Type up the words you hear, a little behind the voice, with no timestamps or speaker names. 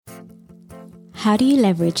How do you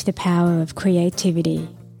leverage the power of creativity?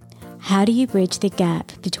 How do you bridge the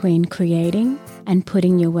gap between creating and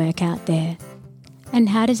putting your work out there? And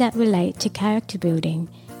how does that relate to character building,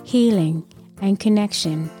 healing, and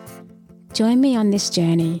connection? Join me on this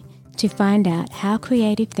journey to find out how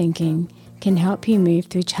creative thinking can help you move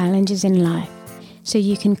through challenges in life so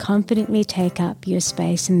you can confidently take up your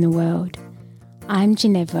space in the world. I'm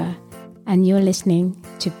Ginevra, and you're listening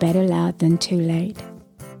to Better Loud Than Too Late.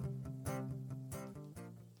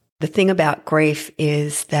 The thing about grief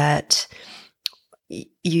is that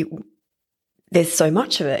there's so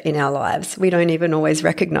much of it in our lives. We don't even always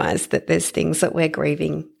recognize that there's things that we're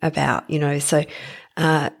grieving about, So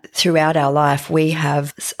throughout our life, we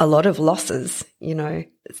have a lot of losses,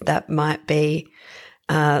 that might be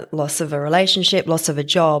loss of a relationship, loss of a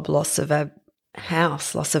job, loss of a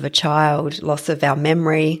house, loss of a child, loss of our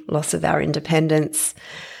memory, loss of our independence,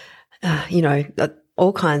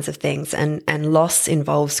 all kinds of things. And loss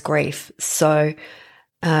involves grief. So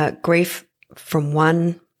grief from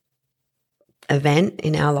one event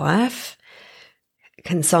in our life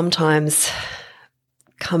can sometimes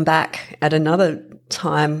come back at another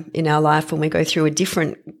time in our life when we go through a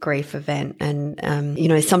different grief event. And,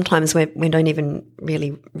 sometimes we don't even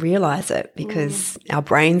really realize it because our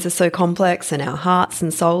brains are so complex and our hearts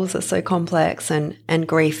and souls are so complex, and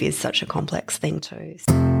grief is such a complex thing too.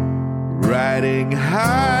 Riding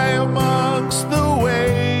high amongst the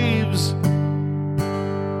waves,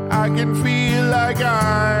 I can feel like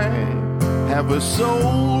I have a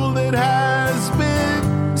soul that has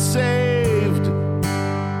been saved.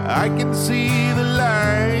 I can see the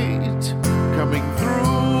light coming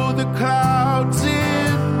through the clouds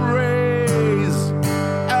in rays.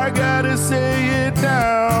 I gotta say it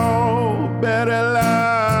now, better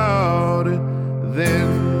loud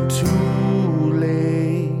than too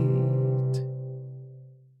late.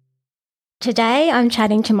 Today I'm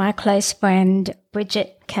chatting to my close friend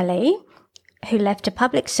Briget Kelly, who left a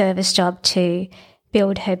public service job to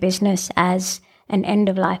build her business as an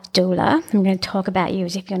end-of-life doula. I'm going to talk about you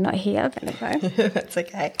as if you're not here. That's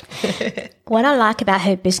okay. What I like about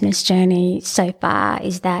her business journey so far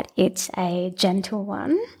is that it's a gentle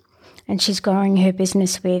one, and she's growing her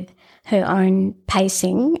business with her own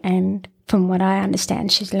pacing, and from what I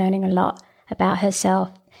understand, she's learning a lot about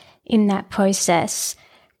herself in that process.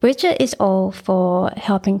 Briget is all for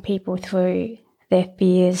helping people through their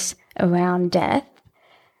fears around death,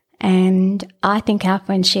 and I think our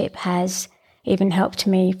friendship has even helped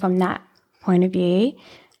me from that point of view.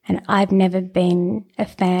 And I've never been a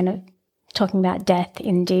fan of talking about death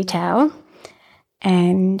in detail,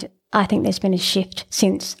 and I think there's been a shift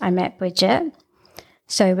since I met Briget.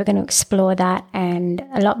 So we're going to explore that and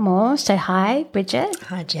a lot more. So hi, Briget.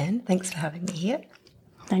 Hi, Jen. Thanks for having me here.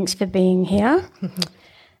 Thanks for being here.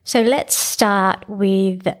 So let's start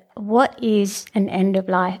with, what is an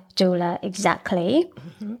end-of-life doula exactly,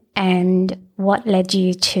 and what led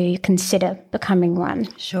you to consider becoming one?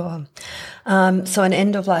 Sure. So an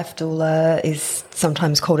end-of-life doula is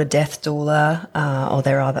sometimes called a death doula, or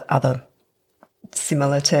there are other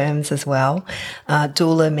similar terms as well.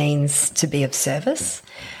 Doula means to be of service,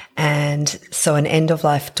 and so an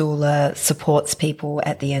end-of-life doula supports people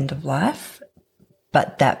at the end of life.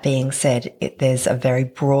 But that being said, there's a very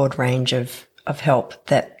broad range of help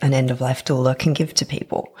that an end-of-life doula can give to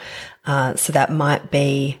people. So that might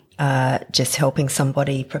be just helping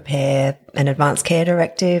somebody prepare an advance care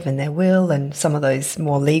directive and their will and some of those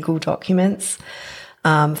more legal documents.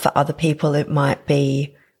 For other people, it might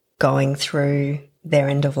be going through their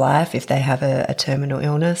end of life if they have a terminal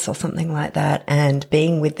illness or something like that, and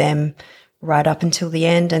being with them right up until the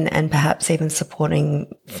end, and perhaps even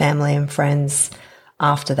supporting family and friends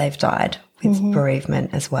after they've died with bereavement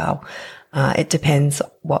as well. It depends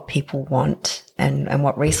what people want and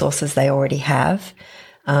what resources they already have.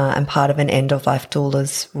 And part of an end-of-life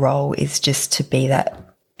doula's role is just to be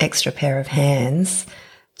that extra pair of hands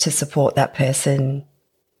to support that person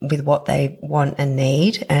with what they want and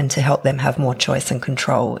need, and to help them have more choice and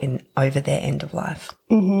control over their end of life.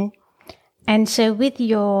 And so with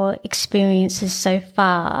your experiences so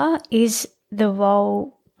far, is the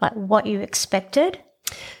role like what you expected?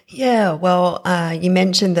 Yeah, well, you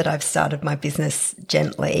mentioned that I've started my business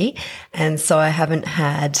gently, and so I haven't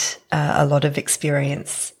had a lot of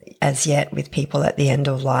experience as yet with people at the end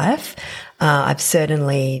of life. I've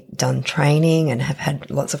certainly done training and have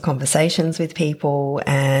had lots of conversations with people,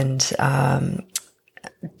 and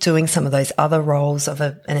doing some of those other roles of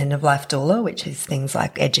an end-of-life doula, which is things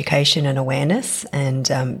like education and awareness,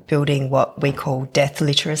 and building what we call death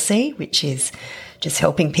literacy, which is just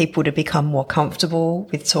helping people to become more comfortable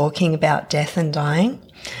with talking about death and dying.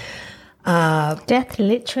 Death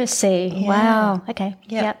literacy. Yeah. Wow. Okay.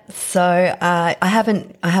 Yep. So I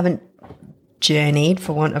haven't journeyed,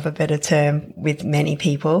 for want of a better term, with many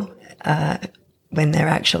people when they're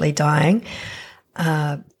actually dying.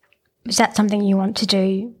 Is that something you want to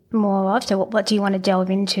do more of? So what do you want to delve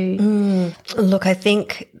into? Look, I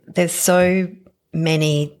think there's so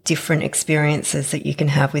many different experiences that you can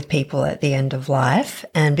have with people at the end of life.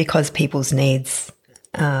 And because people's needs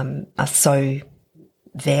are so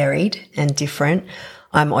varied and different,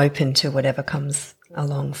 I'm open to whatever comes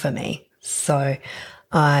along for me. So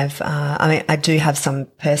I do have some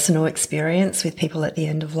personal experience with people at the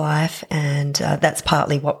end of life, and that's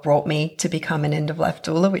partly what brought me to become an end-of-life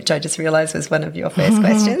doula, which I just realised was one of your first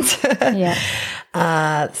questions. Yeah.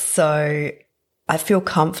 So I feel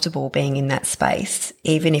comfortable being in that space,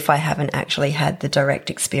 even if I haven't actually had the direct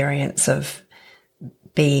experience of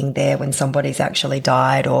being there when somebody's actually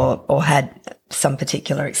died or had some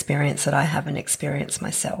particular experience that I haven't experienced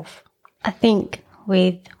myself. I think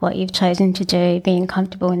with what you've chosen to do, being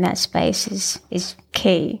comfortable in that space is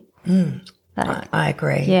key. I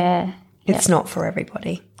agree. Yeah. It's not for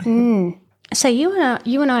everybody. So you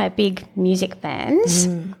and I are big music fans,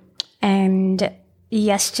 and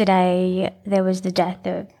yesterday there was the death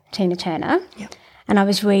of Tina Turner. Yep. And I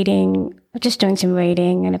was just doing some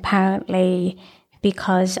reading, and apparently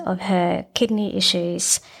because of her kidney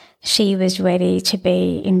issues, she was ready to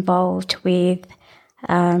be involved with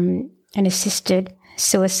an assisted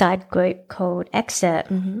suicide group called Exit.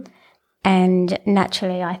 And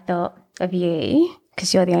naturally I thought of you,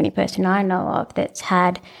 because you're the only person I know of that's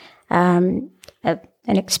had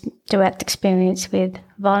direct experience with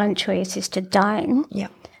voluntary assisted dying. Yeah.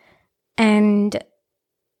 And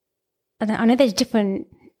I know there's different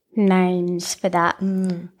names for that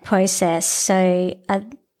process. So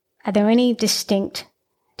are there any distinct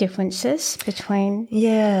differences between?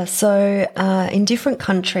 Yeah. So in different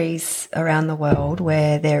countries around the world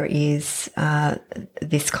where there is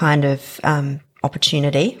this kind of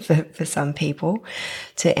opportunity for some people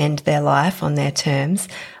to end their life on their terms,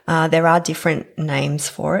 there are different names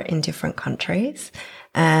for it in different countries.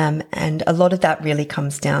 And a lot of that really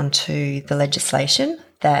comes down to the legislation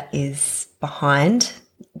that is behind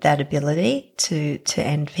that ability to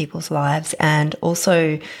end people's lives. And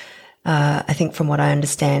also, I think from what I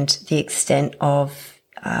understand, the extent of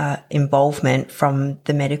involvement from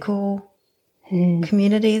the medical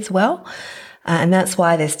community as well. And that's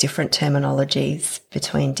why there's different terminologies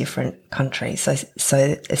between different countries.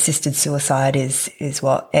 So assisted suicide is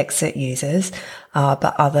what Exit uses,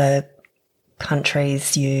 but other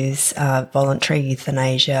countries use voluntary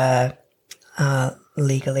euthanasia,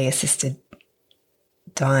 legally assisted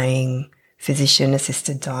dying, physician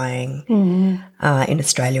assisted dying. In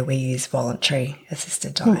Australia, we use voluntary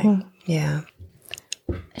assisted dying. Yeah.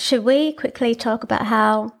 Should we quickly talk about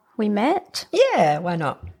how we met? Yeah, why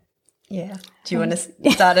not? Yeah. Do you want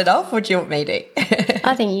to start it off, or do you want me to?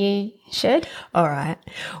 I think you should. All right.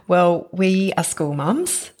 Well, we are school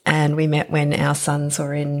mums, and we met when our sons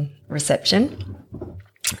were in reception.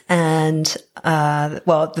 And,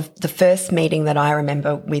 the first meeting that I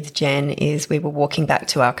remember with Jen is we were walking back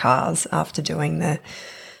to our cars after doing the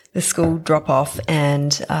school drop-off.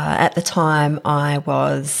 And at the time I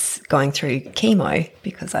was going through chemo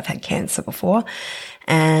because I've had cancer before.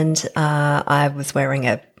 And I was wearing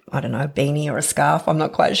a beanie or a scarf. I'm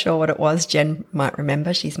not quite sure what it was. Jen might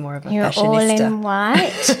remember. She's more of a You're fashionista. all in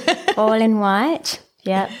white. All in white.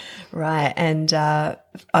 Yep. Right. And I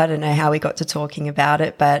don't know how we got to talking about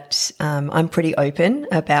it, but I'm pretty open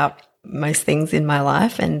about most things in my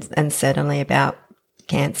life and certainly about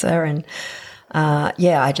cancer. And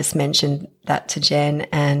I just mentioned that to Jen,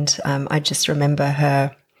 and I just remember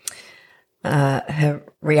her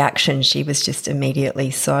reaction. She was just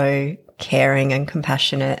immediately so caring and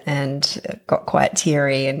compassionate, and got quite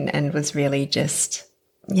teary and was really just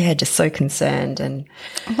so concerned. And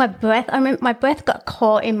my breath got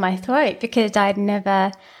caught in my throat because I'd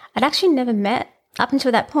actually never met, up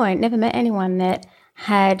until that point, never met anyone that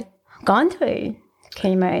had gone through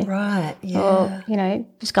chemo. Right, yeah. Or,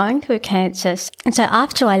 was going through cancer. And so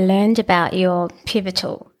after I learned about your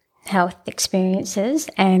pivotal health experiences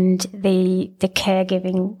and the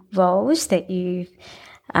caregiving roles that you've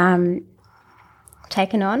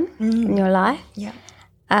taken on in your life,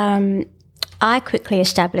 I quickly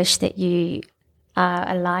established that you are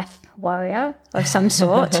a life warrior of some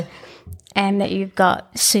sort and that you've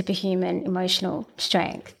got superhuman emotional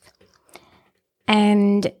strength.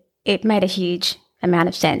 And it made a huge amount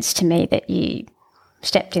of sense to me that you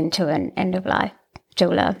stepped into an end-of-life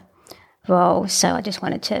doula role. So I just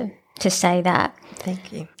wanted to to say that.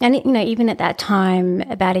 Thank you. And, even at that time,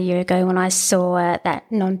 about a year ago, when I saw that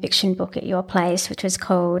nonfiction book at your place, which was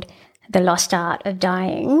called The Lost Art of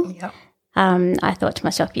Dying, Yep. I thought to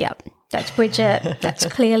myself, yep, that's Briget. That's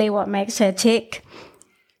clearly what makes her tick.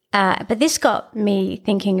 But this got me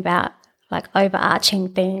thinking about like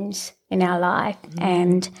overarching themes in our life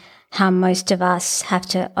and how most of us have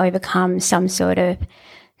to overcome some sort of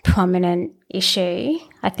prominent issue.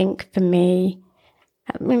 I think for me,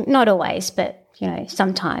 not always, but,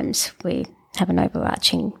 sometimes we have an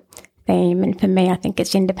overarching theme. And for me, I think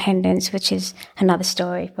it's independence, which is another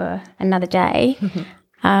story for another day.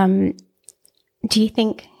 Do you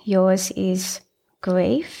think yours is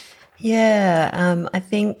grief? Yeah, I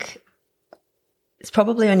think it's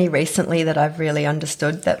probably only recently that I've really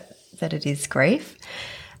understood that it is grief.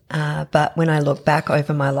 But when I look back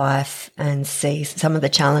over my life and see some of the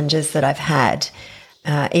challenges that I've had,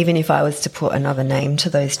 even if I was to put another name to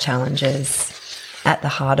those challenges, at the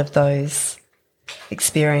heart of those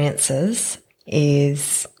experiences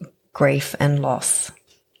is grief and loss.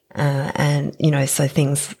 And, so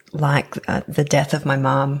things like the death of my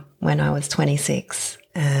mum when I was 26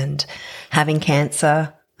 and having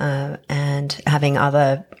cancer and having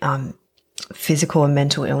other physical and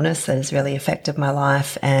mental illness that has really affected my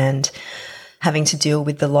life, and having to deal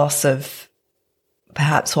with the loss of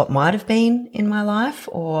perhaps what might have been in my life,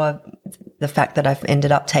 or the fact that I've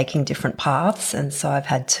ended up taking different paths. And so I've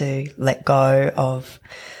had to let go of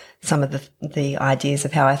some of the ideas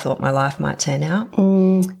of how I thought my life might turn out.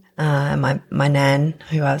 My nan,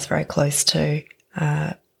 who I was very close to,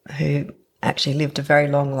 who actually lived a very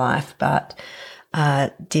long life, but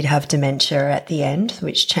did have dementia at the end,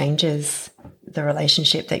 which changes the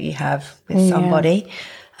relationship that you have with somebody.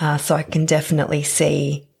 So I can definitely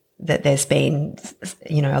see that there's been,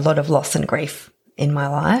 a lot of loss and grief in my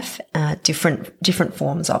life, different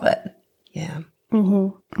forms of it. Yeah.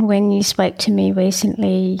 Mm-hmm. When you spoke to me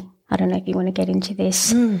recently, I don't know if you want to get into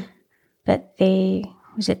this, but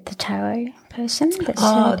was it the tarot person?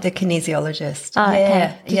 The kinesiologist. Oh,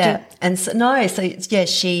 yeah, okay. Yeah. And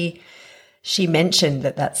she mentioned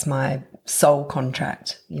that that's my soul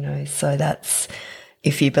contract, so that's,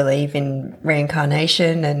 if you believe in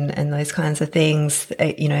reincarnation and those kinds of things,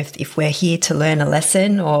 if we're here to learn a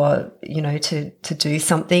lesson or, to do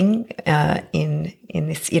something in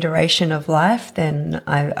this iteration of life, then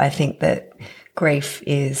I think that grief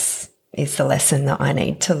is the lesson that I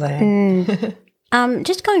need to learn.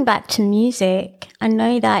 Just going back to music, I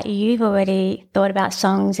know that you've already thought about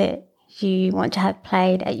songs that you want to have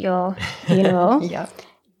played at your funeral. Yeah.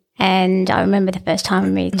 And I remember the first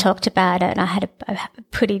time we talked about it, and I had a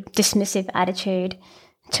pretty dismissive attitude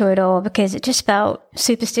to it all because it just felt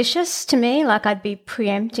superstitious to me, like I'd be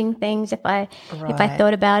preempting things if I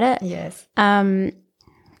thought about it. Yes.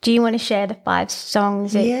 Do you want to share the 5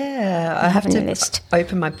 songs that I have on to your list?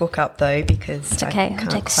 Open my book up though, because I can't I'll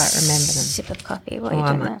take quite remember them. sip of coffee while you're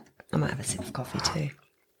doing that. I might have a sip of coffee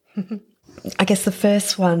too. I guess the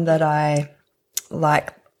first one that I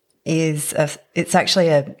like is it's actually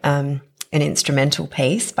an instrumental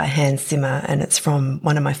piece by Hans Zimmer, and it's from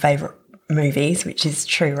one of my favourite movies, which is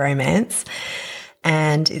True Romance,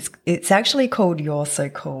 and it's actually called You're So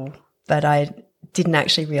Cool, but I didn't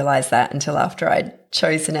actually realise that until after I'd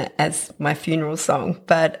chosen it as my funeral song.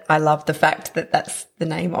 But I love the fact that that's the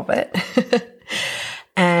name of it.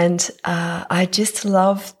 And I just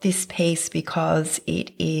love this piece because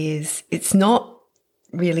it's not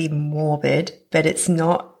really morbid, but it's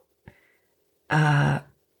not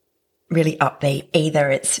really upbeat either.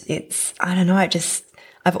 It's I don't know,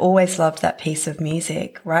 I've always loved that piece of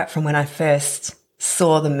music right from when I first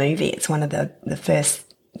saw the movie. It's one of the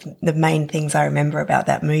main things I remember about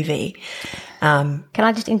that movie. Can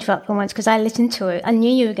I just interrupt for once? Because I listened to it. I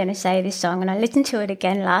knew you were going to say this song, and I listened to it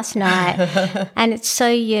again last night. And it's so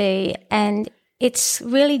you, and it's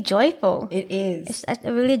really joyful. It is. It's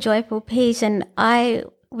a really joyful piece, and I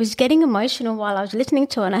was getting emotional while I was listening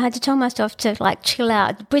to it, and I had to tell myself to chill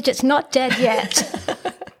out. Bridget's not dead yet.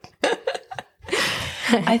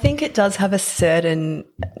 I think it does have a certain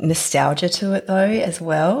nostalgia to it though as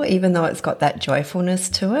well, even though it's got that joyfulness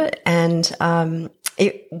to it. And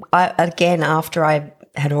again, after I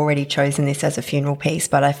had already chosen this as a funeral piece,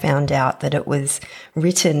 but I found out that it was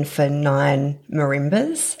written for 9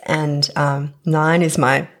 marimbas, and 9 is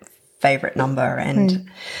my favourite number,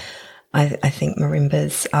 and I think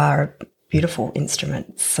marimbas are a beautiful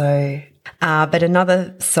instrument. So, but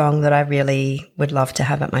another song that I really would love to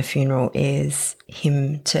have at my funeral is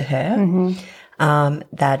Hymn to Her.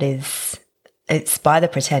 It's by the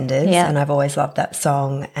Pretenders, and I've always loved that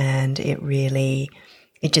song, and it really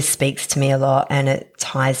it just speaks to me a lot, and it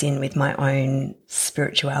ties in with my own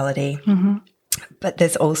spirituality. But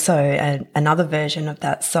there's also another version of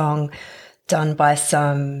that song done by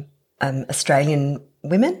some Australian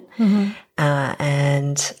women,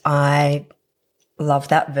 and I love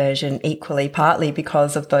that version equally, partly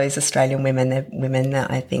because of those Australian women. They're women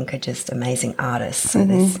that I think are just amazing artists. So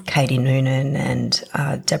there's Katie Noonan and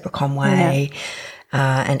Deborah Conway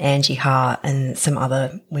and Angie Hart and some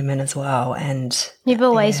other women as well. And you've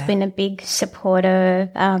always been a big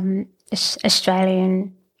supporter of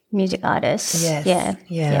Australian music artists. Yes.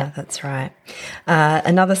 Yeah, that's right.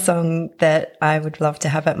 Another song that I would love to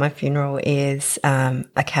have at my funeral is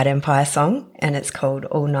a Cat Empire song, and it's called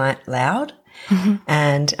All Night Loud.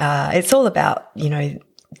 And it's all about, you know,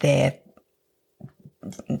 them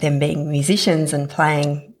being musicians and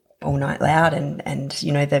playing all night loud, and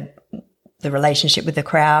you know, the relationship with the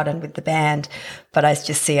crowd and with the band. But I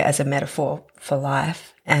just see it as a metaphor for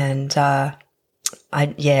life. And I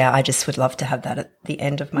just would love to have that at the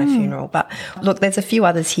end of my funeral. But look, there's a few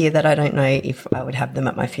others here that I don't know if I would have them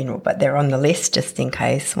at my funeral, but they're on the list just in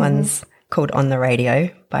case. One's called On the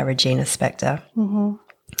Radio by Regina Spektor.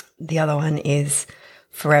 The other one is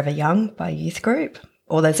Forever Young by Youth Group.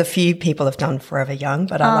 Or there's a few people have done Forever Young,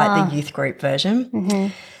 but I like the Youth Group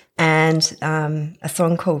version. And a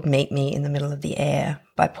song called Meet Me in the Middle of the Air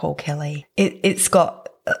by Paul Kelly. It's got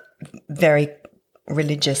very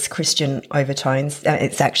religious Christian overtones.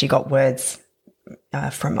 It's actually got words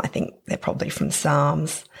from, I think they're probably from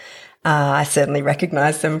Psalms. I certainly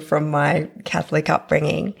recognise them from my Catholic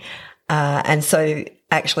upbringing. And so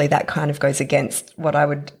actually that kind of goes against what I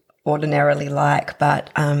would ordinarily like,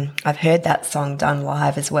 but I've heard that song done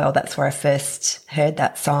live as well. That's where I first heard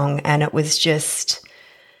that song, and it was just,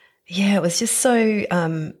 so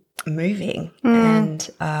moving.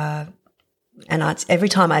 And every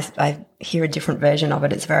time I hear a different version of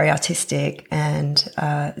it, it's very artistic, and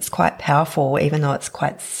it's quite powerful, even though it's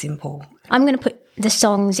quite simple. I'm going to put the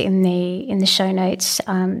songs in the show notes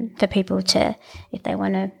for people to, if they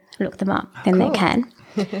want to look them up, then they can.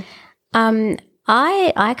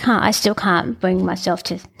 I still can't bring myself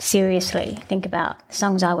to seriously think about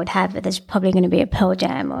songs I would have, but there's probably going to be a Pearl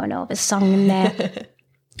Jam or an Elvis song in there.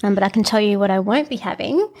 But I can tell you what I won't be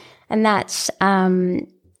having, and that's, the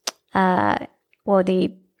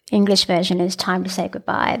English version is Time to Say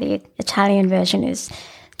Goodbye. The Italian version is,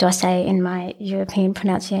 do I say in my European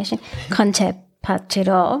pronunciation, Conte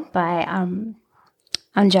Partirò by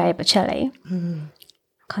Andrea Bocelli.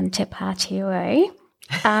 Conte Partirò.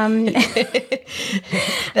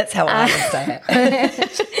 That's how I would say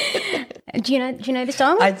it. Do you know the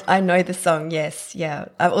song? I know the song, yes, yeah.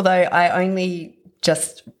 Although I only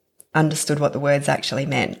just understood what the words actually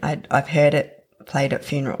meant. I've heard it played at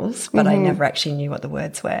funerals, but I never actually knew what the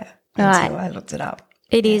words were until I looked it up.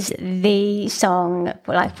 It is the song,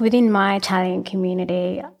 like within my Italian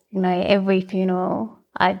community, you know, every funeral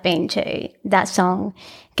I've been to, that song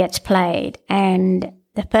gets played. And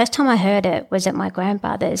the first time I heard it was at my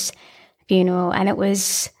grandfather's funeral, and it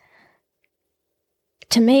was,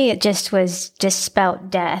 to me, it just spelt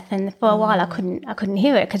death. And for a while, I couldn't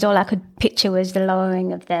hear it because all I could picture was the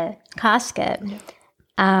lowering of the casket.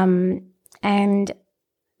 And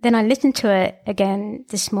then I listened to it again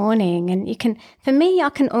this morning, and I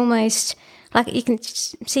can almost, like, you can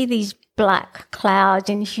see these black clouds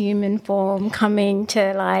in human form coming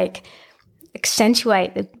to, like,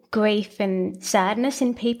 accentuate the grief and sadness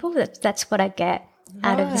in people. That's what I get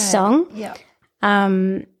out of the song. Yeah.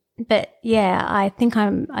 But yeah, I think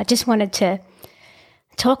I just wanted to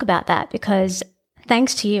talk about that because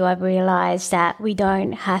thanks to you, I've realised that we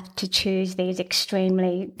don't have to choose these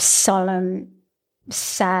extremely solemn,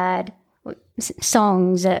 sad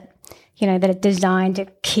songs that, you know, that are designed to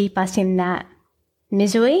keep us in that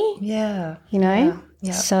misery. Yeah. You know?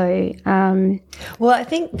 Yeah. So, well, I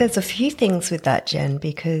think there's a few things with that, Jen,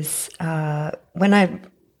 because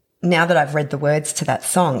now that I've read the words to that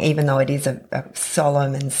song, even though it is a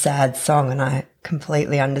solemn and sad song, and I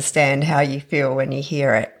completely understand how you feel when you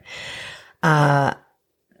hear it,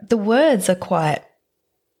 the words are quite,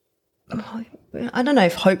 I don't know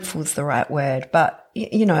if hopeful is the right word, but,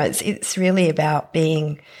 you know, it's really about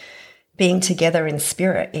being together in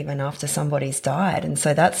spirit even after somebody's died. And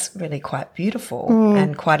so that's really quite beautiful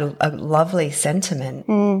and quite a lovely sentiment.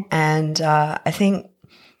 And I think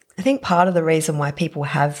part of the reason why people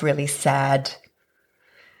have really sad,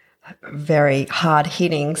 very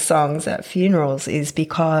hard-hitting songs at funerals is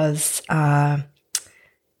because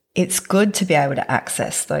it's good to be able to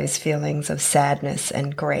access those feelings of sadness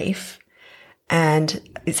and grief And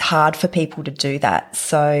it's hard for people to do that.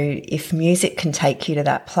 So if music can take you to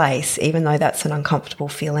that place, even though that's an uncomfortable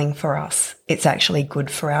feeling for us, it's actually good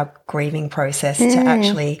for our grieving process to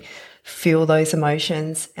actually feel those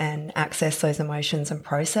emotions and access those emotions and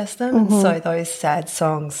process them. And so those sad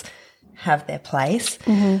songs have their place.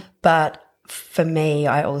 But for me,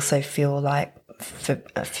 I also feel like for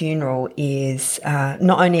a funeral is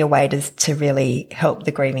not only a way to really help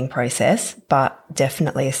the grieving process, but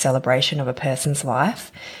definitely a celebration of a person's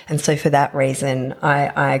life. And so for that reason,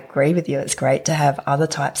 I agree with you. It's great to have other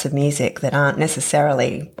types of music that aren't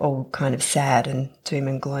necessarily all kind of sad and doom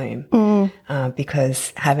and gloom,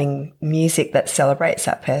 because having music that celebrates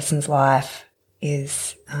that person's life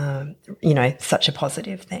is, such a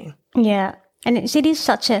positive thing. Yeah. And it is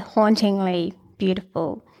such a hauntingly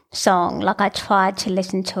beautiful song. Like I tried to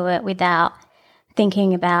listen to it without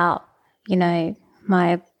thinking about,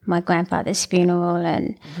 my grandfather's funeral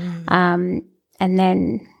and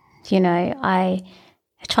then, I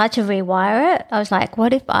tried to rewire it. I was like,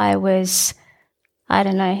 what if I was, I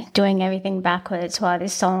don't know, doing everything backwards while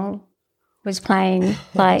this song was playing,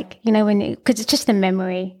 because it's just the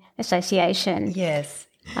memory association. Yes.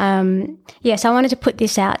 So I wanted to put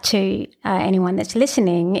this out to anyone that's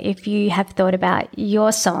listening. If you have thought about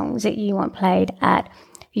your songs that you want played at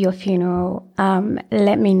your funeral,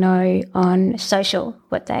 let me know on social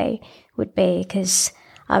what they would be, because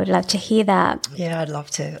I would love to hear that. Yeah, I'd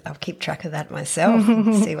love to. I'll keep track of that myself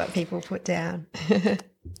and see what people put down.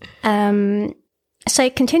 So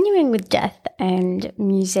continuing with death and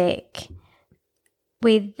music,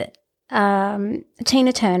 with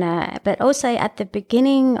Tina Turner, but also at the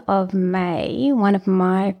beginning of May, one of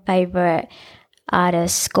my favourite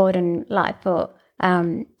artists, Gordon Lightfoot,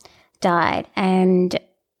 died, and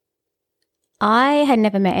I had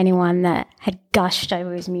never met anyone that had gushed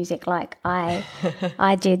over his music like I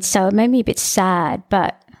did. So it made me a bit sad,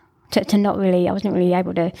 but to not really, I wasn't really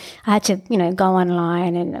able to, I had to, go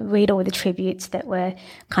online and read all the tributes that were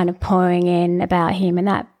kind of pouring in about him, and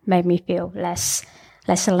that made me feel less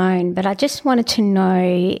alone. But I just wanted to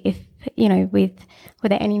know if, were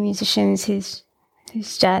there any musicians whose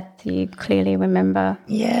death you clearly remember?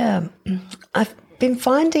 Yeah. I've been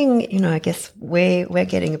finding, I guess we're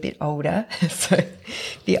getting a bit older. So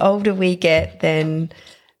the older we get, then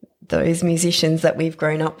those musicians that we've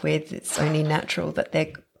grown up with, it's only natural that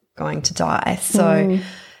they're going to die. So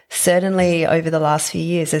certainly over the last few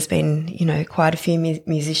years, there's been, quite a few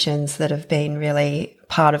musicians that have been really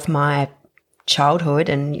part of my childhood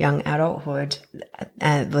and young adulthood,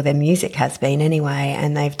 well, their music has been anyway,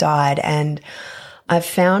 and they've died. And I've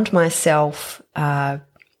found myself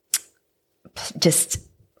just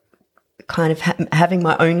kind of having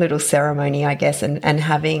my own little ceremony, I guess, and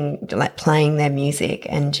having playing their music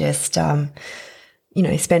and just,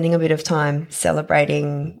 spending a bit of time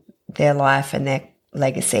celebrating their life and their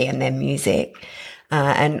legacy and their music.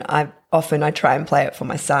 And I try and play it for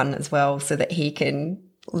my son as well, so that he can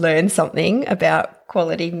learn something about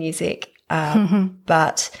quality music.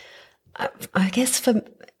 But I guess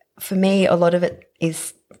for me, a lot of it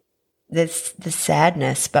is there's the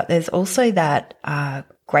sadness, but there's also that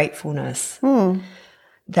gratefulness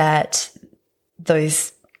that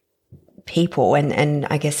those people and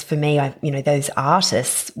I guess for me, those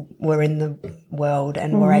artists were in the world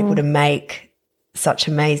and were able to make such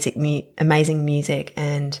amazing music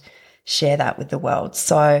and share that with the world.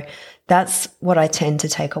 So that's what I tend to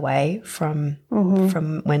take away from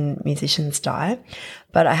when musicians die.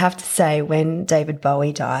 But I have to say, when David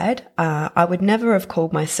Bowie died, I would never have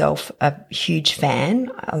called myself a huge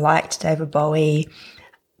fan. I liked David Bowie,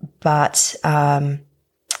 but I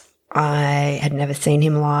had never seen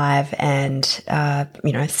him live, and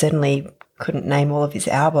certainly couldn't name all of his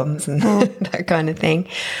albums and that kind of thing.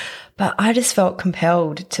 But I just felt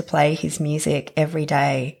compelled to play his music every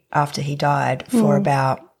day after he died for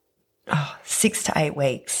about 6 to 8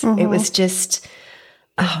 weeks. It was just,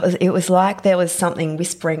 it was like there was something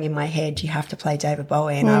whispering in my head, you have to play David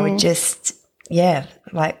Bowie. And I would just,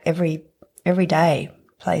 every day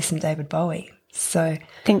play some David Bowie. So I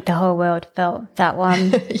think the whole world felt that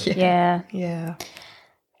one. Yeah.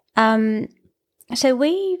 So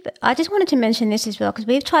I just wanted to mention this as well, because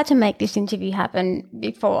we've tried to make this interview happen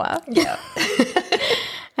before. Yeah.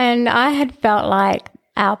 And I had felt like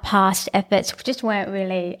our past efforts just weren't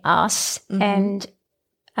really us, and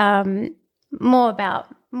more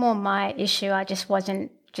my issue. I just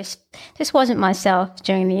wasn't myself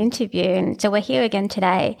during the interview. And so we're here again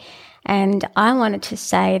today, and I wanted to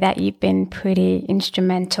say that you've been pretty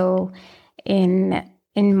instrumental in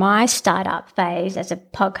my startup phase as a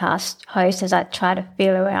podcast host, as I try to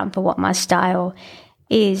feel around for what my style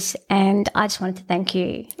is, and I just wanted to thank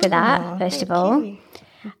you for that, first of all.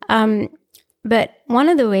 But one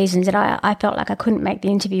of the reasons that I felt like I couldn't make the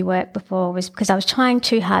interview work before was because I was trying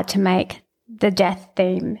too hard to make the death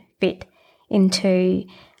theme fit into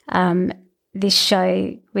this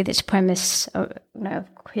show with its premise of,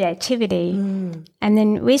 creativity. And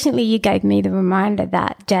then recently you gave me the reminder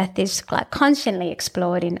that death is like constantly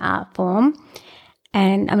explored in art form.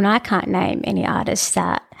 And I mean, I can't name any artists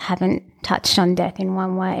that haven't touched on death in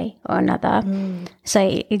one way or another.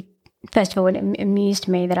 So first of all, it amused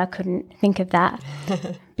me that I couldn't think of that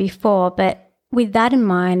before. But with that in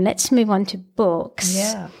mind, let's move on to books.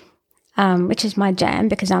 Yeah. Which is my jam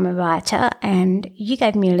because I'm a writer, and you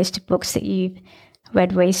gave me a list of books that you've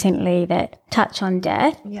read recently that touch on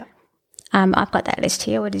death. Yeah. I've got that list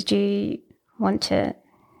here. What did you want to?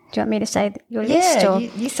 Do you want me to say your list? Yeah, or?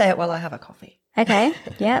 you say it while I have a coffee. Okay.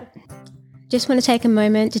 Yep. Just want to take a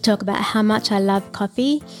moment to talk about how much I love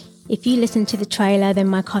coffee. If you listened to the trailer, then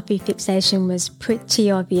my coffee fixation was pretty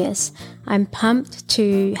obvious. I'm pumped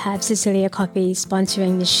to have Cecilia Coffee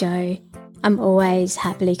sponsoring the show. I'm always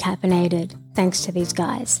happily caffeinated, thanks to these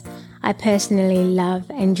guys. I personally love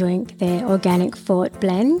and drink their organic Fort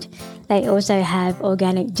blend. They also have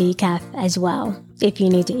organic decaf as well, if you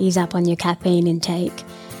need to ease up on your caffeine intake.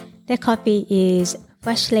 Their coffee is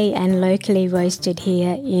freshly and locally roasted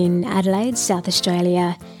here in Adelaide, South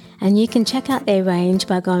Australia, and you can check out their range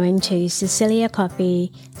by going to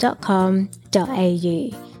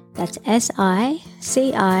ceciliacoffee.com.au. That's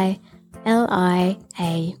SICILIA.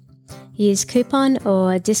 Use coupon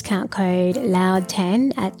or discount code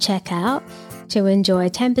LOUD10 at checkout to enjoy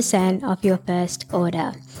 10% off your first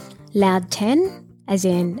order. LOUD10, as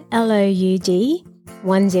in LOUD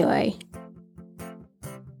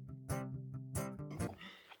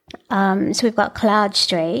 10. So we've got Cloud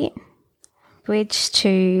Street, Bridge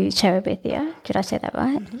to Terabithia. Did I say that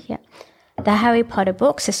right? Yeah. The Harry Potter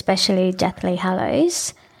books, especially Deathly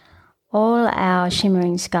Hallows, All Our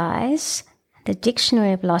Shimmering Skies, The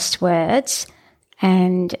Dictionary of Lost Words,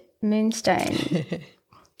 and Moonstone.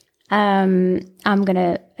 I'm going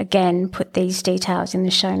to, again, put these details in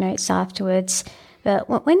the show notes afterwards. But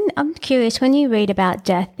when I'm curious, when you read about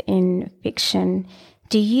death in fiction,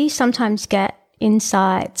 do you sometimes get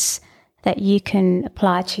insights that you can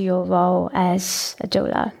apply to your role as a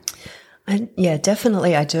doula? Yeah,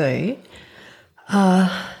 definitely I do.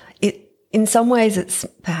 In some ways it's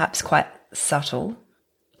perhaps quite subtle,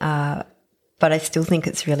 but I still think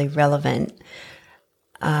it's really relevant.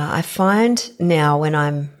 I find now when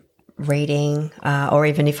I'm reading, or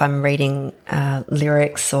even if I'm reading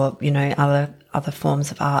lyrics or, other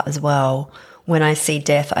forms of art as well, when I see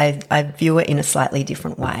death, I view it in a slightly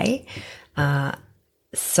different way.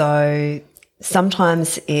 So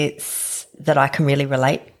sometimes it's that I can really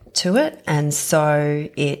relate to it, and so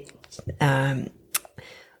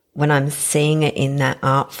when I'm seeing it in that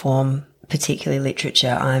art form, particularly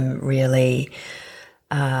literature, I'm really,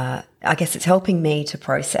 I guess it's helping me to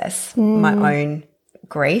process my own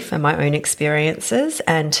grief and my own experiences,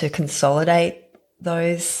 and to consolidate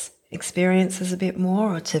those experiences a bit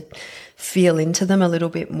more, or to feel into them a little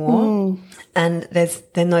bit more. And there's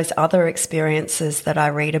then those other experiences that I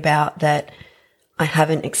read about that I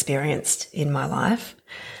haven't experienced in my life.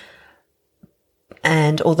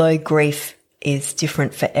 And although grief is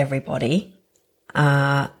different for everybody,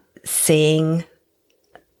 seeing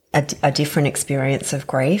a different experience of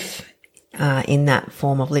grief in that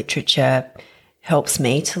form of literature helps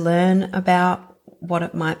me to learn about what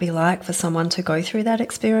it might be like for someone to go through that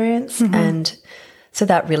experience. And so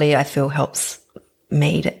that really, I feel, helps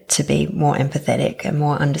me to be more empathetic and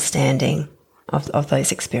more understanding of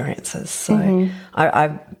those experiences. So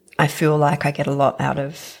I feel like I get a lot out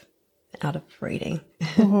of reading.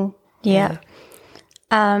 Yeah.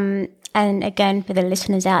 And again, for the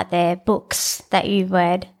listeners out there, books that you've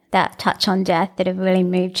read that touch on death that have really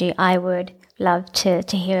moved you, I would love to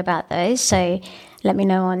hear about those. So let me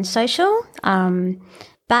know on social.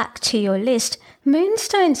 Back to your list.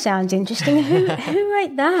 Moonstone sounds interesting. Who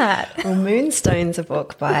wrote that? Well, Moonstone's a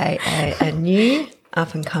book by a new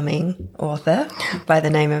up-and-coming author by the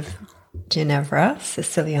name of Ginevra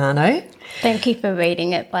Siciliano. Thank you for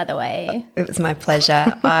reading it, by the way. It was my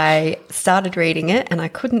pleasure. I started reading it and I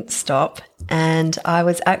couldn't stop, and I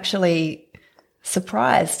was actually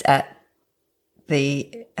surprised at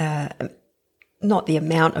the not the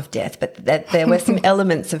amount of death, but that there were some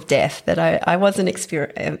elements of death that I wasn't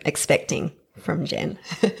expecting from Jen.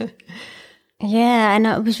 Yeah, and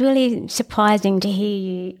it was really surprising to hear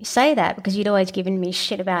you say that, because you'd always given me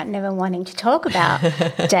shit about never wanting to talk about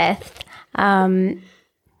death.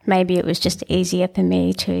 maybe it was just easier for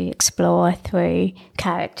me to explore through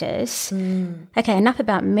characters. Okay, enough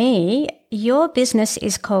about me. Your business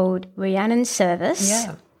is called Rhiannon Service.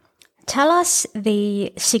 Yeah. Tell us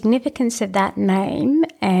the significance of that name,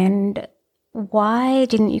 and why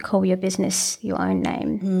didn't you call your business your own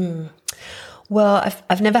name? Well,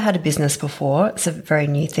 I've never had a business before. It's a very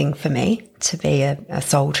new thing for me to be a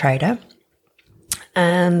sole trader.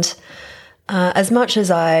 And as much as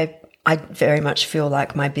I very much feel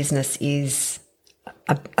like my business is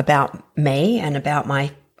about me and about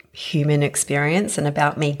my human experience and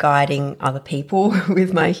about me guiding other people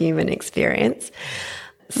with my human experience.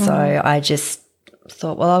 So I just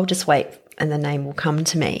thought, well, I'll just wait and the name will come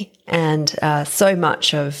to me. And so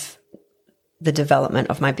much of the development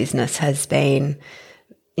of my business has been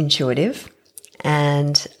intuitive,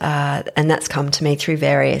 and that's come to me through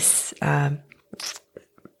various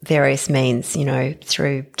means,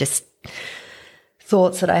 through just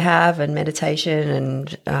thoughts that I have and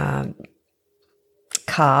meditation and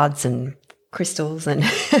cards and crystals and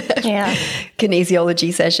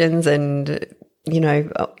kinesiology sessions and,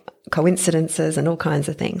 coincidences and all kinds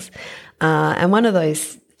of things. And one of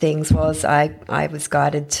those things was I was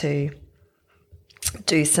guided to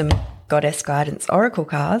do some goddess guidance oracle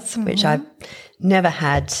cards, which I've never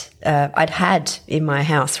had. I'd had in my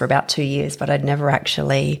house for about 2 years, but I'd never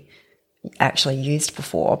actually used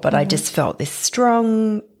before. But I just felt this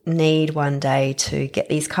strong need one day to get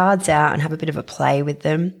these cards out and have a bit of a play with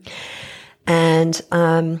them. And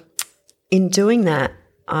in doing that,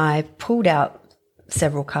 I pulled out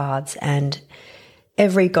several cards, and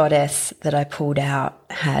every goddess that I pulled out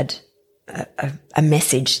had a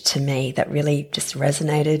message to me that really just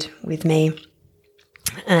resonated with me.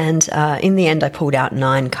 And in the end, I pulled out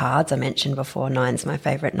 9 cards. I mentioned before, 9's my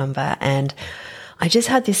favourite number. And I just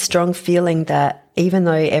had this strong feeling that even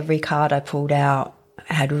though every card I pulled out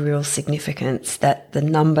had real significance, that the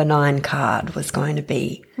number 9 card was going to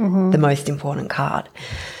be the most important card.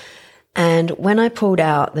 And when I pulled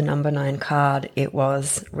out the number 9 card, it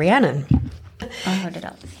was Rhiannon. I'll hold it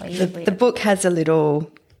up for you. The book has a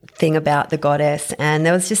little thing about the goddess, and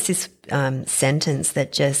there was just this sentence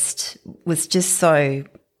that was just so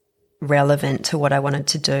relevant to what I wanted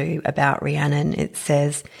to do about Rhiannon. It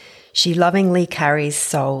says, "She lovingly carries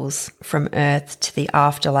souls from earth to the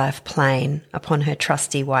afterlife plane upon her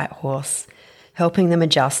trusty white horse, helping them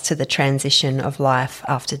adjust to the transition of life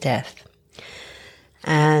after death."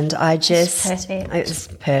 And it was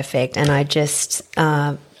perfect. And I just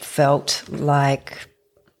felt like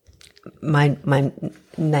my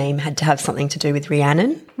name had to have something to do with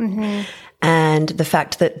Rhiannon. And the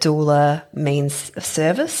fact that doula means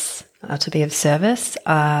service, to be of service,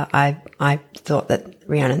 I thought that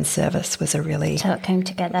Rhiannon's service was a really... So it came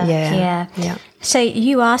together. Yeah. So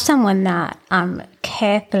you are someone that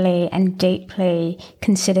carefully and deeply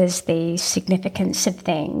considers the significance of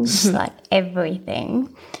things, like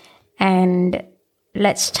everything. And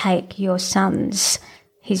let's take your son's,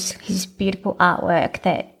 his beautiful artwork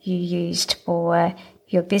that you used for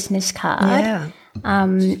your business card. Yeah.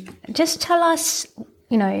 Just tell us,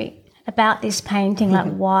 about this painting,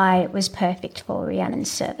 like why it was perfect for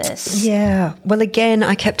Rhiannon's service. Yeah. Well, again,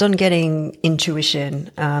 I kept on getting intuition.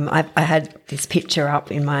 I had this picture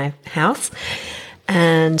up in my house,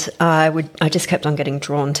 and I just kept on getting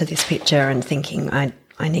drawn to this picture and thinking I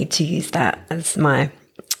need to use that as my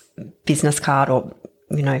business card, or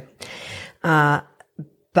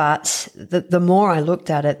but the more I looked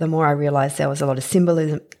at it, the more I realised there was a lot of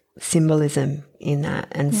symbolism in that.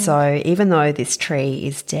 And so even though this tree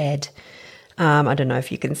is dead, I don't know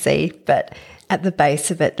if you can see, but at the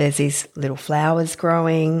base of it there's these little flowers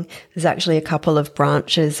growing. There's actually a couple of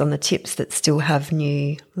branches on the tips that still have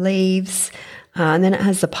new leaves. And then it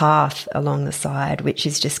has the path along the side, which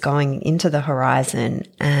is just going into the horizon.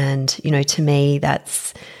 And, to me,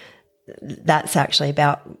 that's actually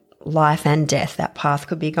about life and death. That path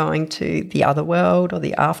could be going to the other world or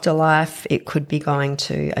the afterlife. It could be going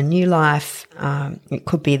to a new life. It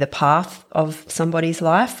could be the path of somebody's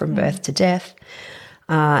life from birth to death.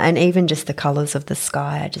 And even just the colours of the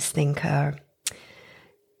sky, I just think are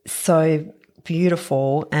so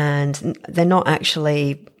beautiful. And they're not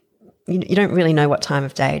actually, you don't really know what time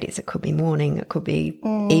of day it is. It could be morning, it could be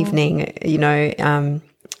evening,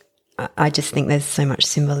 I just think there's so much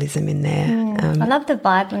symbolism in there. I love the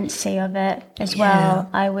vibrancy of it as well.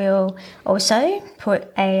 I will also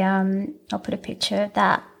put I'll put a picture of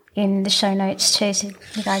that in the show notes too, so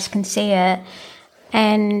you guys can see it.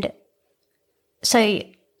 And so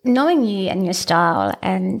knowing you and your style,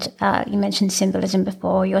 and you mentioned symbolism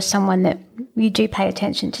before, you're someone that you do pay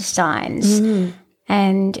attention to signs.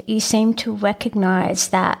 and you seem to recognize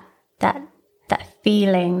that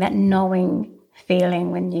feeling, that knowing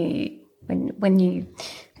feeling when you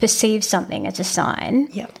perceive something as a sign.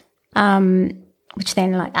 Yep. Which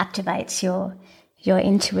then like activates your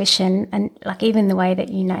intuition, and like even the way that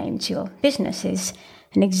you named your business is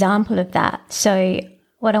an example of that. So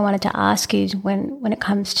what I wanted to ask you is when it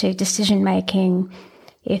comes to decision making,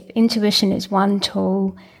 if intuition is one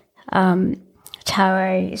tool,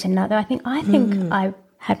 tarot is another. I think I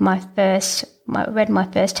had read my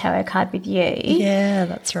first tarot card with you. Yeah,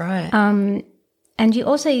 that's right. And you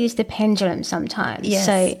also use the pendulum sometimes. Yes,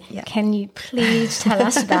 So yeah. Can you please tell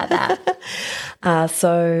us about that? A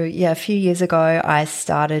few years ago, I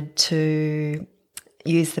started to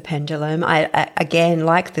use the pendulum. I again,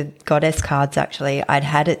 like the goddess cards, actually, I'd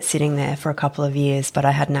had it sitting there for a couple of years, but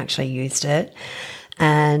I hadn't actually used it.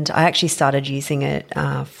 And I actually started using it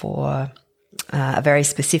for a very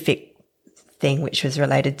specific thing, which was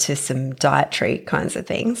related to some dietary kinds of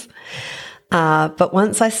things. But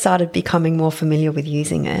once I started becoming more familiar with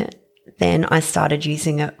using it, then I started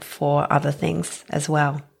using it for other things as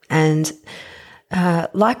well. And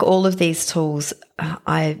like all of these tools,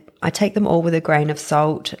 I take them all with a grain of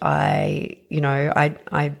salt. I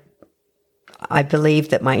believe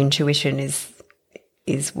that my intuition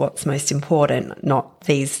is what's most important, not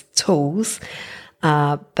these tools.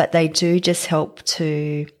 But they do just help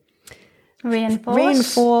to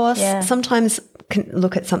reinforce. Yeah. Sometimes can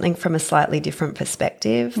look at something from a slightly different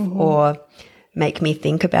perspective, or make me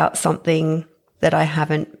think about something that I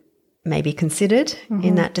haven't maybe considered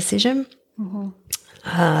in that decision.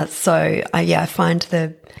 I find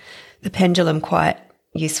the pendulum quite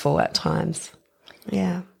useful at times.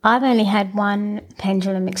 Yeah. I've only had one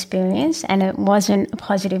pendulum experience, and it wasn't a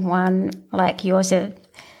positive one like yours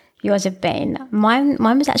have been. Mine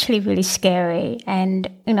was actually really scary, and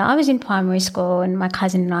I was in primary school, and my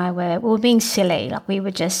cousin and I we were being silly. Like, we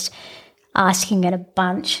were just asking it a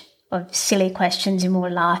bunch of silly questions, and we were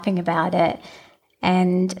laughing about it,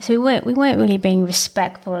 and so we weren't really being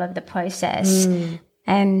respectful of the process.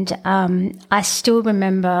 And I still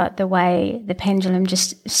remember the way the pendulum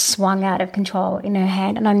just swung out of control in her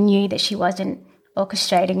hand, and I knew that she wasn't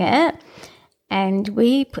orchestrating it, and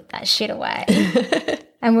we put that shit away.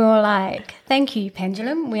 And we were like, thank you,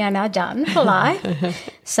 pendulum. We are now done for life.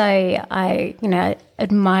 So I,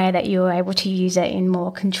 admire that you were able to use it in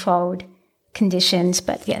more controlled conditions.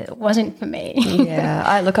 But, yeah, it wasn't for me. Yeah,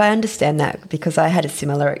 I understand that, because I had a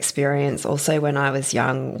similar experience also when I was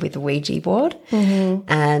young with the Ouija board.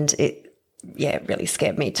 And it really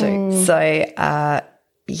scared me too. So, I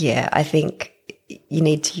think you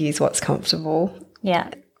need to use what's comfortable.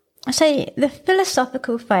 Yeah. So the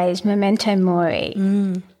philosophical phrase memento mori,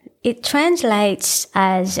 it translates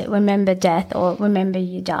as remember death or remember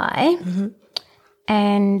you die,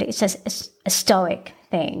 and it's a stoic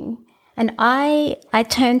thing. And I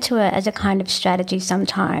turn to it as a kind of strategy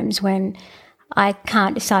sometimes when I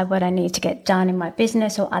can't decide what I need to get done in my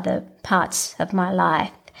business or other parts of my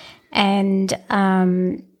life. And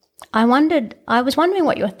I was wondering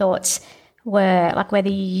what your thoughts were, like whether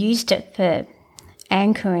you used it for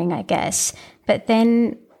anchoring, I guess. But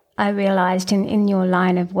then I realised in your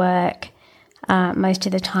line of work, most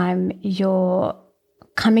of the time you're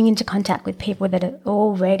coming into contact with people that are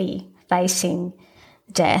already facing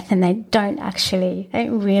death, and they don't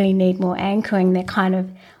really need more anchoring. They're kind of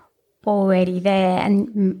already there.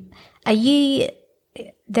 And are you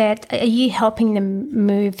helping them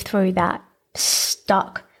move through that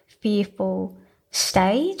stuck, fearful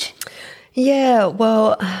stage? Yeah,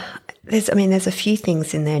 well, there's a few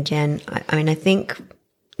things in there, Jen. I think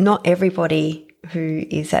not everybody who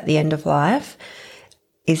is at the end of life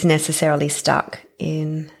is necessarily stuck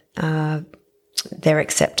in their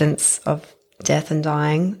acceptance of death and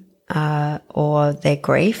dying or their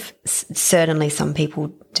grief. Certainly some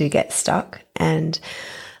people do get stuck, and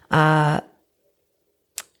there's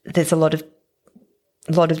a lot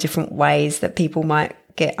of different ways that people might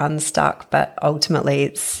get unstuck, but ultimately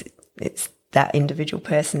it's that individual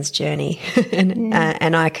person's journey,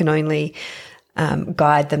 and I can only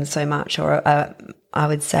guide them so much. Or I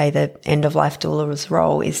would say the end-of-life doula's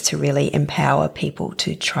role is to really empower people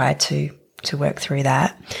to try to work through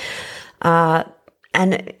that.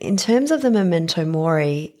 And in terms of the memento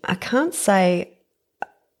mori, I can't say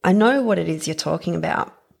I know what it is you're talking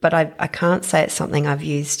about, but I can't say it's something I've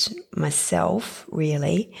used myself,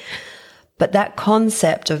 really. But that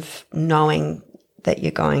concept of knowing that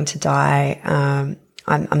you're going to die,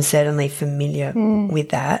 I'm certainly familiar with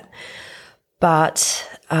that. But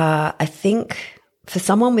I think for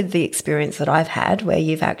someone with the experience that I've had, where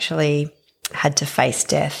you've actually had to face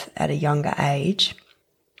death at a younger age,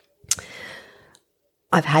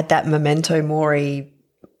 I've had that memento mori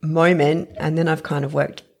moment, and then I've kind of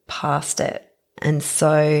worked past it. And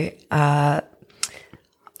so are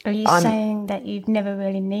you saying that you've never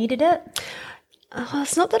really needed it?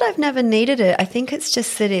 It's not that I've never needed it. I think it's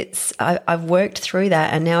just that I've worked through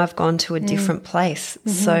that, and now I've gone to a different place. Mm-hmm.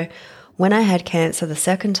 So when I had cancer the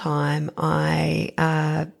second time,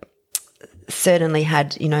 I certainly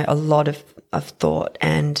had, a lot of thought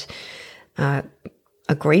and a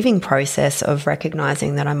grieving process of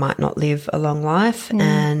recognizing that I might not live a long life,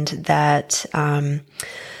 and that,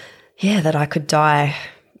 that I could die,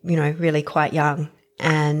 really quite young.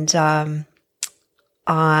 And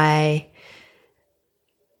I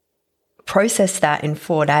processed that in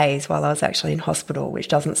 4 days while I was actually in hospital, which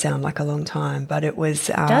doesn't sound like a long time, but it was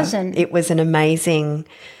it was an amazing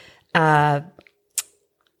I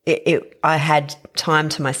had time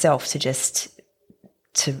to myself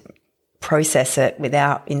to process it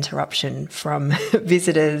without interruption from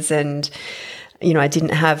visitors, and I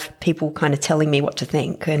didn't have people kind of telling me what to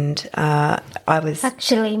think, and I was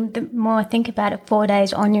actually, the more I think about it, 4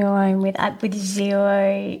 days on your own with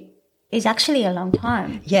zero is actually a long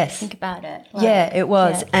time. Yes. Think about it. Yeah, it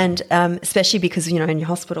was. Yeah. And especially because, in your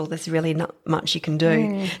hospital, there's really not much you can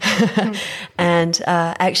do. And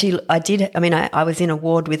actually, I was in a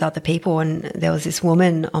ward with other people, and there was this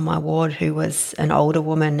woman on my ward who was an older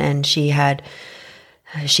woman, and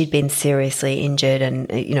she'd been seriously injured, and,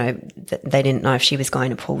 they didn't know if she was going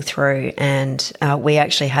to pull through. And we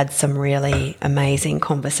actually had some really amazing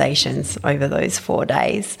conversations over those 4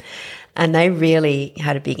 days. And they really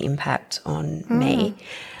had a big impact on me.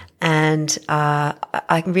 And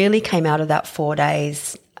I really came out of that 4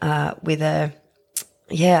 days with a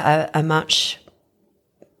much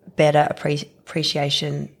better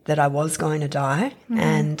appreciation that I was going to die,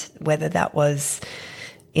 and whether that was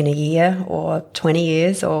in a year or 20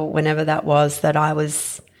 years or whenever that was, that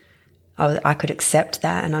I could accept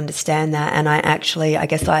that and understand that. And I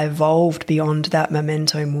guess I evolved beyond that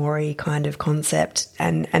memento mori kind of concept.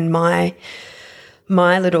 And my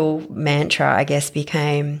little mantra, I guess,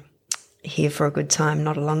 became here for a good time,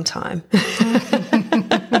 not a long time.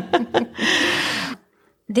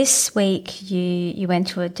 This week you went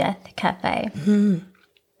to a death cafe.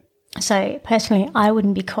 So personally, I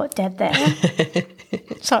wouldn't be caught dead there.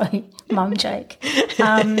 Sorry, mum joke.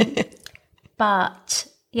 But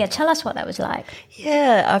yeah, tell us what that was like.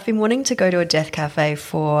 Yeah, I've been wanting to go to a death cafe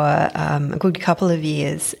for a good couple of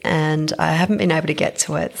years, and I haven't been able to get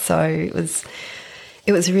to it. So it was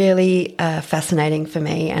really fascinating for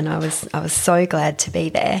me, and I was so glad to be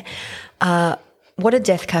there. What a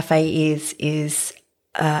death cafe is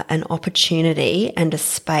an opportunity and a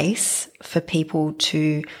space for people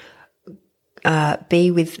to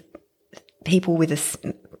be with people with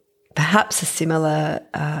perhaps a similar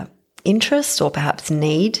interest or perhaps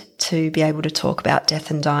need to be able to talk about death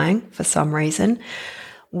and dying for some reason,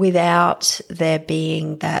 without there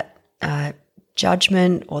being that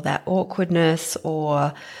judgment or that awkwardness,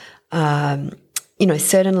 or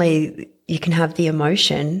certainly you can have the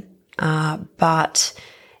emotion, but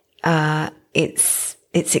it's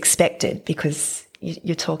expected because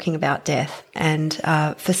you're talking about death. And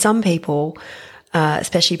for some people,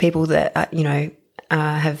 especially people that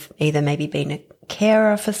have either maybe been a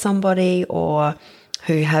carer for somebody, or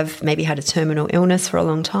who have maybe had a terminal illness for a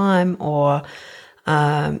long time, or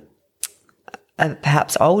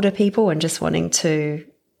perhaps older people and just wanting to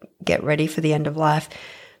get ready for the end of life,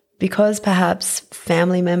 because perhaps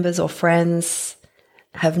family members or friends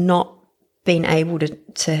have not been able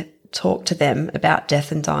to talk to them about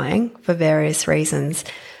death and dying for various reasons.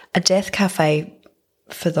 A death cafe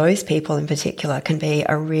for those people in particular can be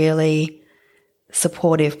a really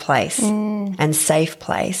supportive place and safe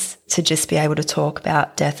place to just be able to talk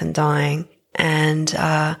about death and dying. And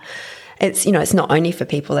it's not only for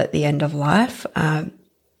people at the end of life.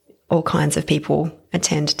 All kinds of people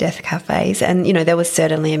attend death cafes, and there was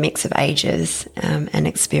certainly a mix of ages and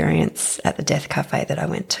experience at the death cafe that I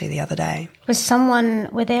went to the other day.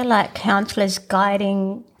 Were there like counsellors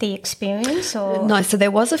guiding the experience, or no? So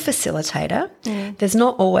there was a facilitator. There's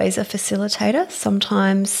not always a facilitator.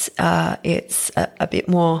 Sometimes it's a bit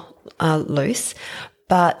more loose,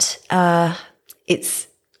 but it's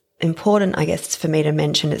important, I guess, for me to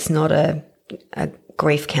mention it's not a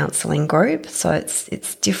grief counselling group. So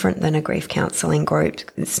it's different than a grief counselling group.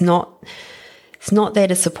 It's not there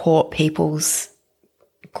to support people's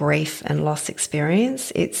grief and loss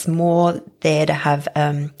experience. It's more there to have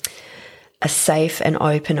a safe and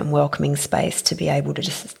open and welcoming space to be able to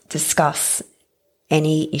just discuss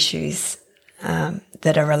any issues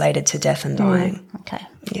that are related to death and dying. Okay.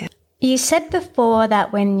 Yeah. You said before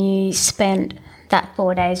that when you spent that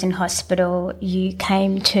 4 days in hospital, you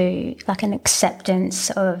came to like an acceptance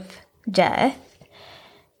of death.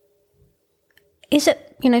 Is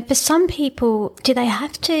it, you know, for some people, do they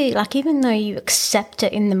have to, like, even though you accept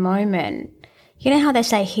it in the moment, you know how they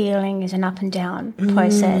say healing is an up and down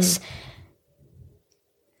process?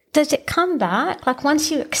 Does it come back? Like,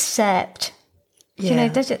 once you accept, you know,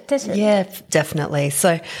 does it? Yeah, definitely.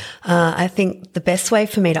 So I think the best way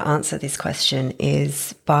for me to answer this question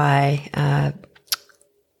is by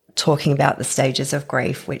talking about the stages of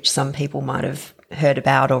grief, which some people might have heard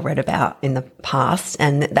about or read about in the past.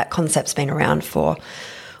 And that concept's been around for,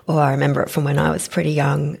 I remember it from when I was pretty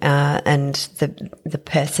young. And the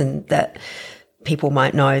person that people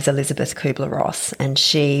might know is Elizabeth Kubler-Ross. And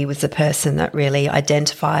she was the person that really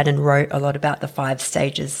identified and wrote a lot about the 5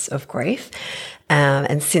 stages of grief.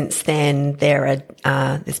 And since then,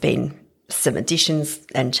 there's been some additions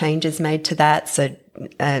and changes made to that. So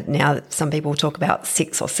now some people talk about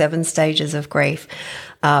 6 or 7 stages of grief.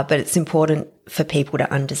 But it's important for people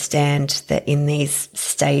to understand that in these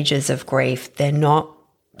stages of grief, they're not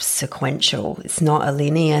sequential. It's not a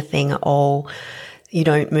linear thing at all. You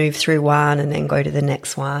don't move through one and then go to the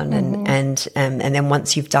next one. And then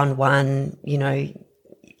once you've done one, you know,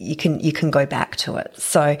 you can go back to it.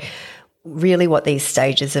 So really what these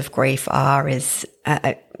stages of grief are is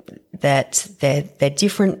that they're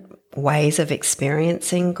different ways of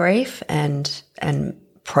experiencing grief and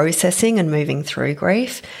processing and moving through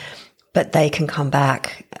grief, but they can come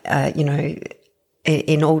back, you know,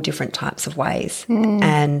 in all different types of ways.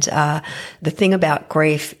 And the thing about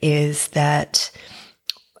grief is that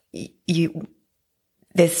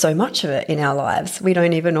there's so much of it in our lives. We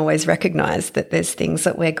don't even always recognize that there's things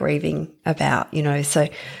that we're grieving about, you know. So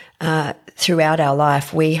throughout our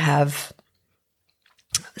life, we have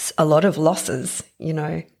a lot of losses, you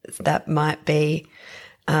know, that might be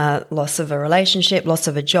loss of a relationship, loss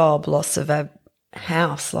of a job, loss of a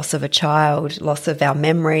house, loss of a child, loss of our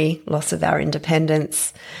memory, loss of our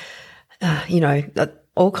independence, you know,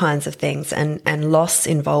 all kinds of things. And loss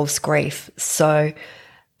involves grief. So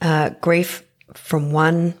grief from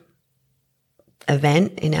one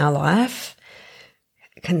event in our life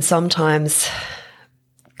can sometimes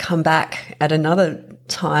come back at another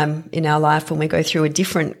time in our life when we go through a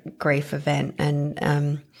different grief event.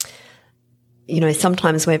 And, you know,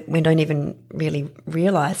 sometimes we don't even really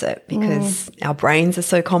realize it because our brains are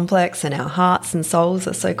so complex and our hearts and souls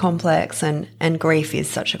are so complex, and grief is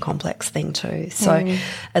such a complex thing too. So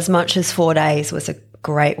as much as 4 days was a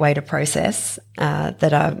great way to process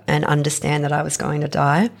and understand that I was going to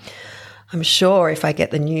die, I'm sure if I get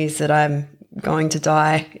the news that I'm going to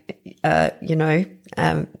die, you know,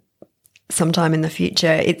 sometime in the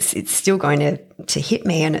future, it's still going to hit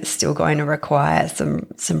me, and it's still going to require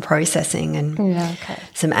some processing and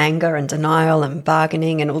some anger and denial and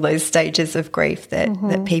bargaining and all those stages of grief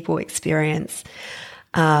that people experience.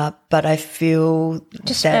 But I feel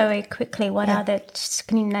just very quickly, what are the?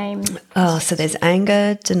 Can you name? So there's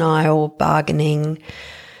anger, denial, bargaining,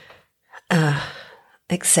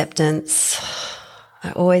 acceptance.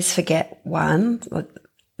 I always forget one,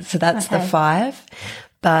 so that's the 5.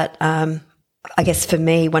 But I guess for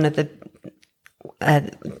me, one of the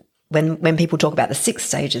when people talk about the 6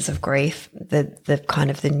 stages of grief, the kind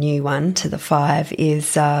of the new one to the 5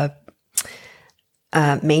 is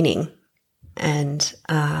meaning, and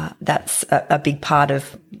that's a big part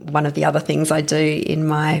of one of the other things I do in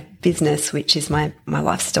my business, which is my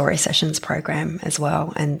life story sessions program as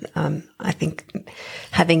well. And I think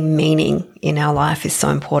having meaning in our life is so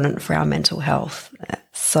important for our mental health.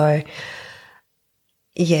 So.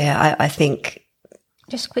 Yeah, I think.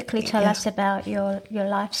 Just quickly tell us about your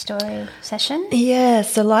life story session. Yeah,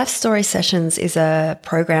 so Life Story Sessions is a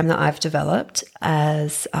program that I've developed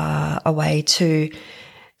as a way to,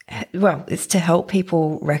 well, it's to help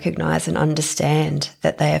people recognise and understand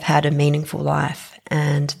that they have had a meaningful life.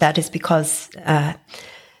 And that is because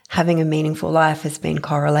having a meaningful life has been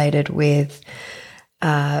correlated with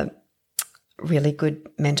really good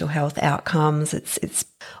mental health outcomes. It's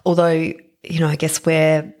although, you know, I guess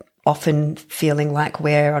we're often feeling like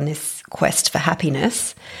we're on this quest for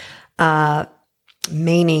happiness.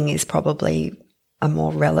 Meaning is probably a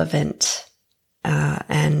more relevant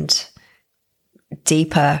and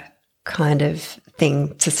deeper kind of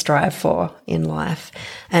thing to strive for in life.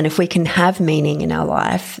 And if we can have meaning in our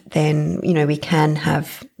life, then, you know, we can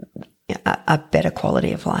have a better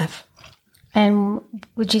quality of life. And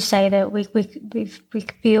would you say that we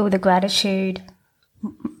feel the gratitude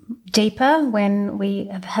deeper when we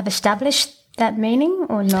have established that meaning,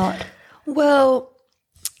 or not? Well,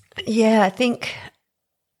 yeah, I think,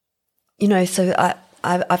 you know, so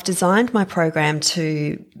I've designed my program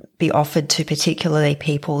to be offered to particularly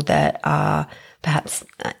people that are perhaps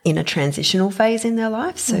in a transitional phase in their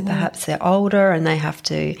life. So perhaps they're older and they have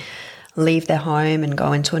to leave their home and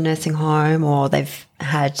go into a nursing home, or they've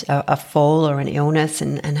had a fall or an illness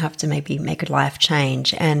and have to maybe make a life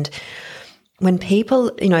change. And when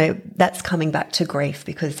people, that's coming back to grief,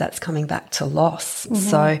 because that's coming back to loss.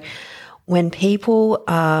 So when people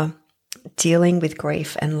are dealing with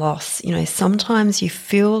grief and loss, sometimes you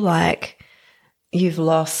feel like you've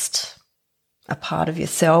lost a part of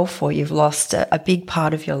yourself, or you've lost a big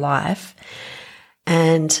part of your life.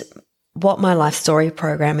 And what my life story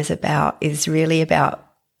program is really about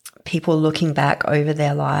people looking back over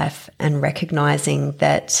their life and recognizing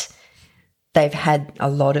that they've had a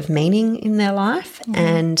lot of meaning in their life,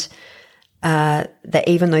 and that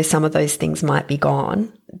even though some of those things might be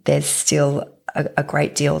gone, there's still a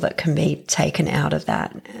great deal that can be taken out of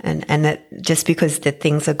that. And that just because the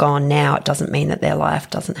things are gone now, it doesn't mean that their life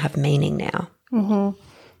doesn't have meaning now.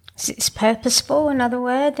 It's purposeful, another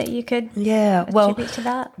word that you could attribute to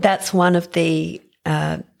that? That's one of the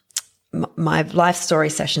my life story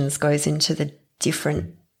sessions goes into the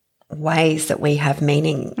different ways that we have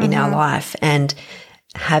meaning in our life, and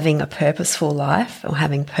having a purposeful life, or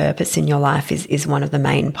having purpose in your life, is one of the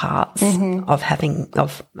main parts of having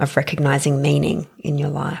of recognizing meaning in your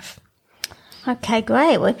life. Okay,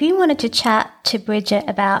 great. Well, if you wanted to chat to Briget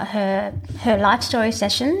about her life story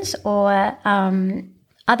sessions or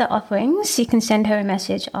other offerings, you can send her a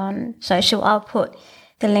message on social. I'll put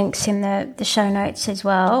the links in the show notes as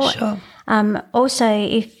well. Sure. Also,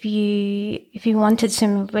 if you wanted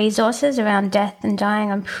some resources around death and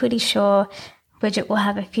dying, I'm pretty sure Briget will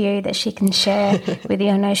have a few that she can share with you.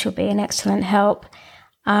 I know she'll be an excellent help.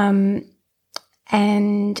 And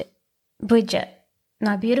Briget,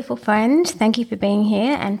 my beautiful friend, thank you for being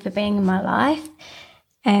here and for being in my life,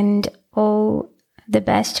 and all the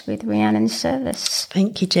best with Rhiannon's service.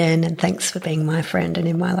 Thank you, Jen, and thanks for being my friend and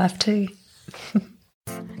in my life too.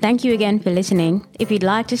 Thank you again for listening. If you'd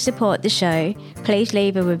like to support the show, please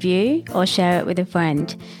leave a review or share it with a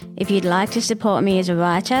friend. If you'd like to support me as a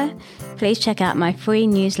writer, please check out my free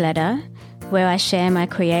newsletter where I share my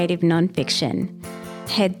creative nonfiction.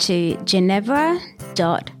 Head to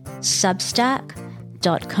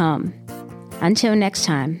ginevra.substack.com. Until next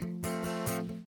time.